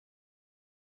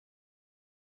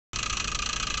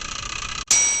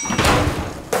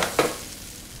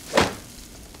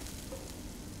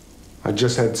I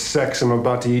just had sex. I'm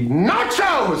about to eat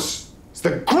nachos. It's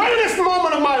the greatest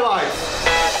moment of my life.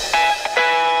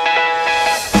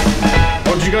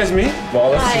 Oh, did you guys meet?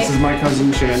 Wallace, Hi. This is my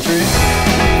cousin Chantry.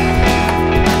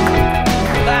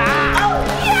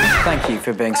 Thank you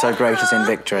for being so gracious in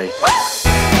victory.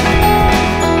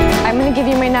 I'm gonna give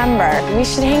you my number. We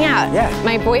should hang out. Yeah.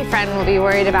 My boyfriend will be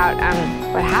worried about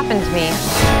what happened to me.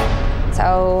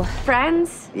 So,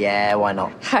 friends? Yeah, why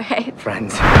not? All right.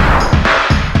 Friends.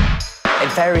 In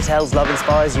fairy tales, love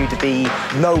inspires you to be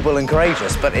noble and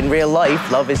courageous, but in real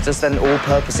life, love is just an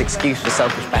all-purpose excuse for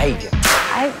selfish behavior.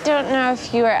 I don't know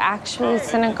if you are actually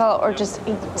cynical or just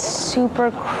a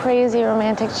super crazy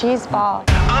romantic cheeseball.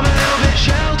 I'm a little bit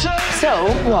sheltered. So,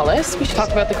 Wallace, we should talk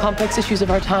about the complex issues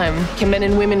of our time. Can men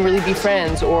and women really be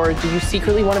friends, or do you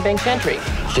secretly want to bang Chantry?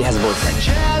 She has a boyfriend.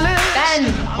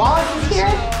 Ben, Wallace is here?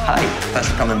 Hi, thanks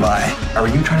for coming by. Are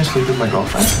you trying to sleep with my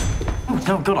girlfriend? Oh,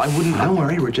 no, God, I wouldn't. Don't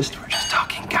worry, we're just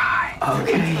talking guy.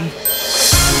 Okay.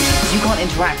 You can't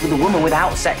interact with a woman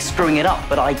without sex screwing it up,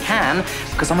 but I can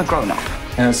because I'm a grown-up.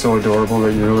 And it's so adorable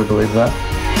that you really believe that.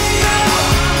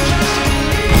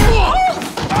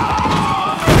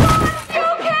 You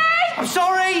okay? I'm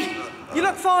sorry. You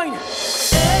look fine.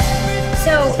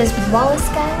 So, this Wallace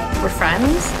guy? We're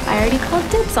friends. I already called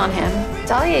dibs on him.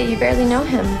 Dahlia, you barely know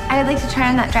him. I would like to try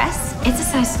on that dress. It's a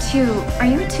size 2. Are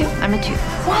you a 2? I'm a 2.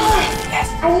 Wallace! Yes.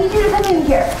 I need you to come in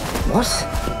here. What?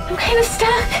 I'm kind of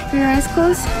stuck. Are your eyes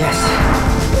closed? Yes.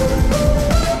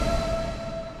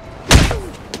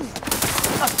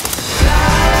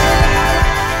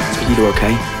 Are you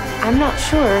okay? I'm not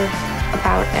sure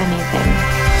about anything.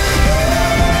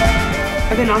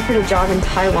 I've been offered a job in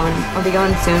Taiwan. I'll be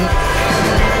going soon.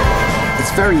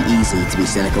 It's very easy to be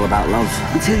cynical about love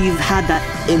until you've had that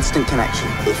instant connection.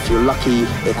 If you're lucky,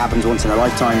 it happens once in a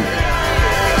lifetime.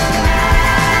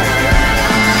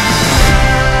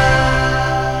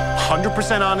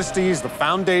 100% honesty is the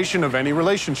foundation of any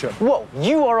relationship. Whoa,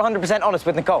 you are 100% honest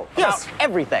with Nicole? Yes. About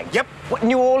everything? Yep. What,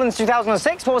 New Orleans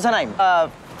 2006? What was her name?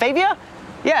 Fabia?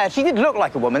 Yeah, she did look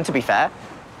like a woman, to be fair.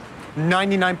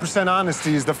 99%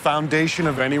 honesty is the foundation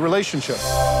of any relationship.